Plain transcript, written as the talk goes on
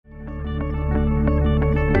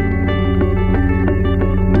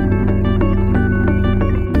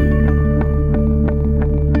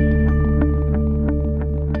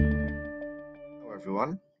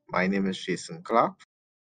My name is Jason Clark,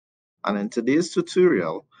 and in today's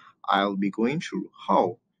tutorial, I'll be going through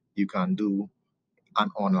how you can do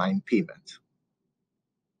an online payment.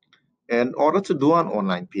 In order to do an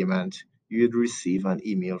online payment, you'd receive an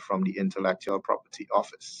email from the Intellectual Property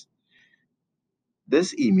Office.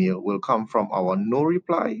 This email will come from our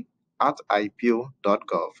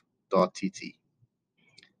noreply@ipo.gov.tt.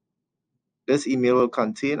 This email will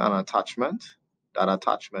contain an attachment. That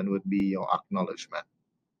attachment would be your acknowledgement.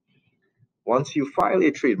 Once you file a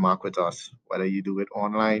trademark with us, whether you do it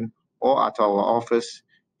online or at our office,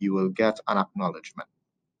 you will get an acknowledgement.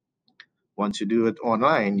 Once you do it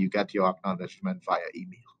online, you get your acknowledgement via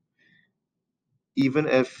email. Even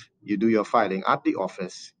if you do your filing at the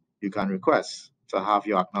office, you can request to have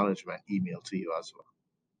your acknowledgement emailed to you as well.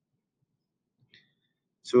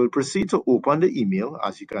 So we'll proceed to open the email.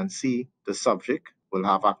 As you can see, the subject will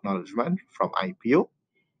have acknowledgement from IPO,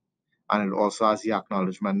 and it also has the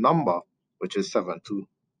acknowledgement number, which is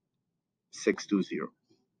 72620.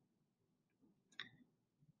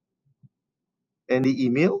 In the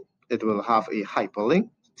email, it will have a hyperlink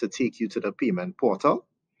to take you to the payment portal.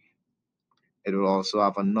 It will also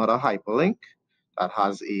have another hyperlink that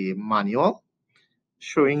has a manual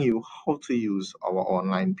showing you how to use our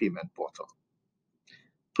online payment portal.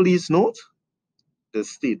 Please note the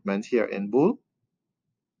statement here in bold.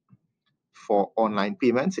 For online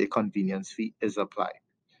payments, a convenience fee is applied.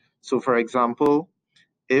 So for example,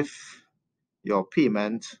 if your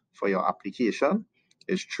payment for your application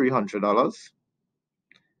is $300,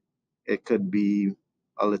 it could be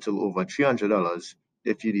a little over $300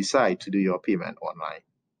 if you decide to do your payment online.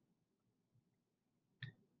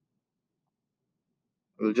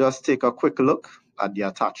 We'll just take a quick look at the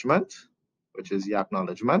attachment, which is the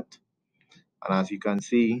acknowledgement. And as you can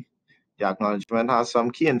see, the acknowledgement has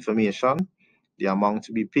some key information: the amount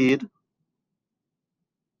to be paid,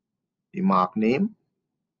 the mark name,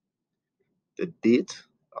 the date,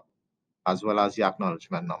 as well as the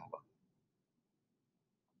acknowledgement number.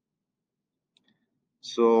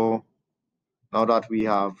 So now that we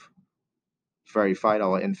have verified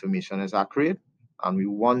our information is accurate and we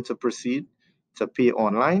want to proceed to pay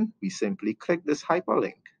online, we simply click this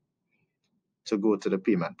hyperlink to go to the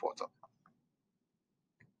payment portal.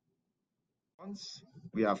 Once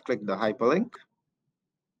we have clicked the hyperlink,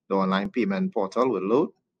 the online payment portal will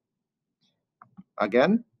load.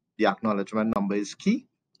 Again, the acknowledgement number is key.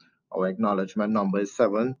 Our acknowledgement number is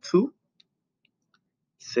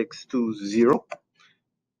 72620.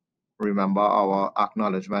 Remember our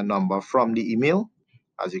acknowledgement number from the email.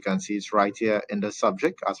 As you can see, it's right here in the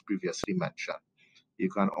subject as previously mentioned.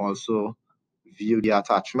 You can also view the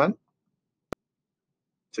attachment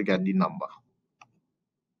to get the number.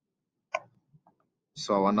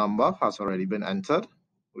 So our number has already been entered.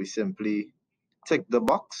 We simply tick the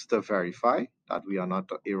box to verify that we are not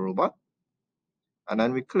a robot, and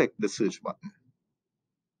then we click the search button.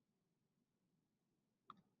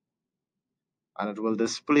 And it will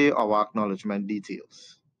display our acknowledgement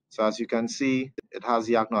details. So as you can see, it has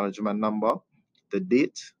the acknowledgement number, the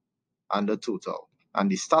date, and the total, and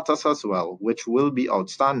the status as well, which will be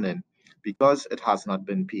outstanding because it has not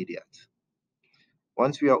been paid yet.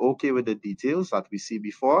 Once we are okay with the details that we see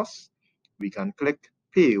before us, we can click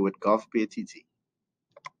Pay with GovPay TT.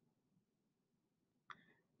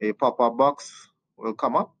 A pop-up box will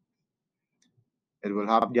come up. It will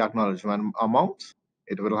have the acknowledgement amount.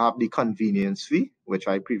 It will have the convenience fee, which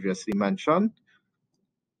I previously mentioned.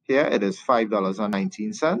 Here it is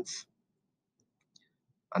 $5.19,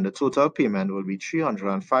 and the total payment will be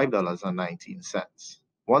 $305.19.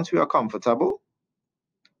 Once we are comfortable,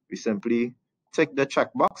 we simply tick the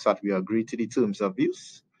checkbox that we agree to the terms of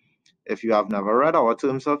use. If you have never read our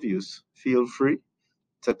terms of use, feel free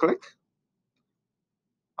to click,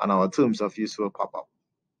 and our terms of use will pop up,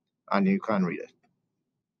 and you can read it.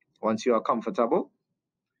 Once you are comfortable,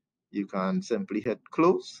 you can simply hit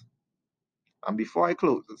close. And before I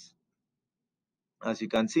close, as you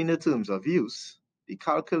can see in the terms of use, the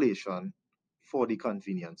calculation for the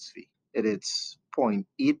convenience fee, it is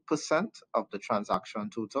 0.8% of the transaction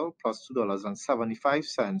total plus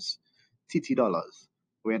 $2.75 TT dollars,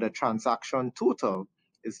 where the transaction total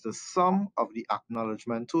is the sum of the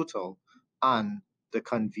acknowledgement total and the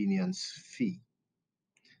convenience fee.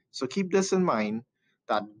 So keep this in mind,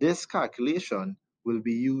 that this calculation will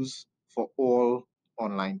be used for all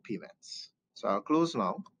online payments. So I'll close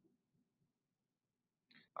now,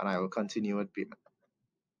 and I will continue with payment.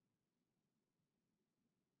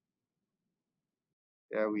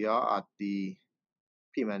 Here we are at the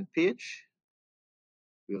payment page.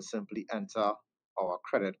 We'll simply enter our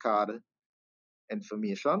credit card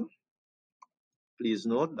information. Please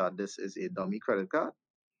note that this is a dummy credit card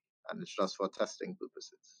and it's just for testing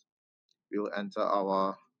purposes. We will enter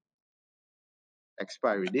our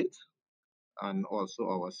expiry date and also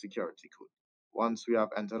our security code. Once we have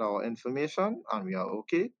entered our information and we are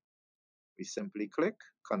okay, we simply click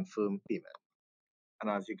confirm payment.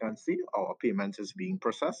 And as you can see, our payment is being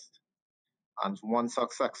processed. And once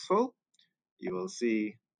successful, you will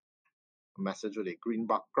see a message with a green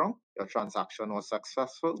background. Your transaction was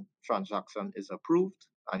successful, transaction is approved,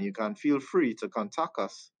 and you can feel free to contact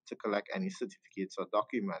us to collect any certificates or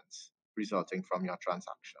documents resulting from your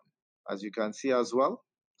transaction. As you can see as well,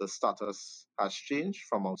 the status has changed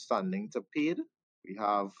from outstanding to paid. We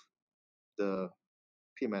have the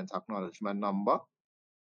payment acknowledgement number,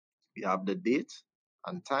 we have the date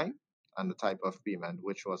and time, and the type of payment,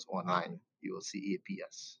 which was online. You will see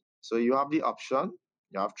APS. So you have the option,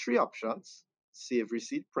 you have three options: save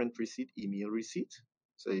receipt, print receipt, email receipt.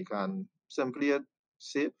 So you can simply hit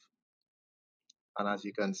save, and as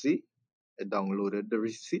you can see, it downloaded the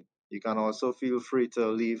receipt. You can also feel free to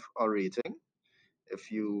leave a rating. If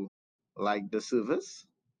you like the service,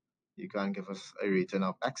 you can give us a rating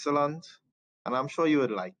of excellent, and I'm sure you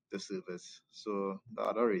would like the service, so the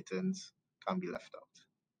other ratings can be left out.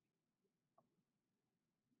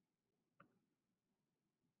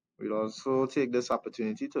 We'll also take this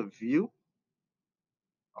opportunity to view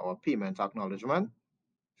our payment acknowledgement.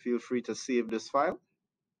 Feel free to save this file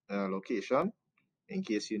in a location in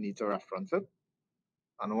case you need to reference it.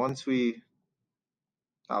 And once we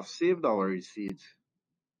have saved our receipt,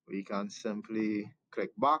 we can simply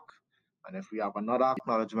click back. And if we have another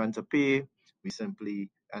acknowledgement to pay, we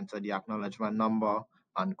simply enter the acknowledgement number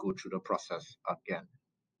and go through the process again.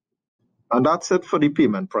 And that's it for the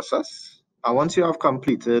payment process. And once you have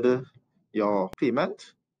completed your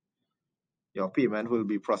payment will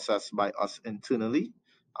be processed by us internally.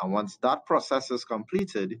 And once that process is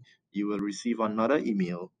completed, you will receive another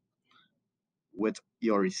email with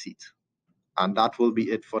your receipt. And that will be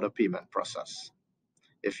it for the payment process.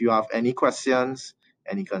 If you have any questions,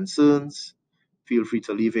 any concerns, feel free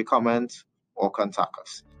to leave a comment or contact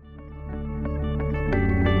us.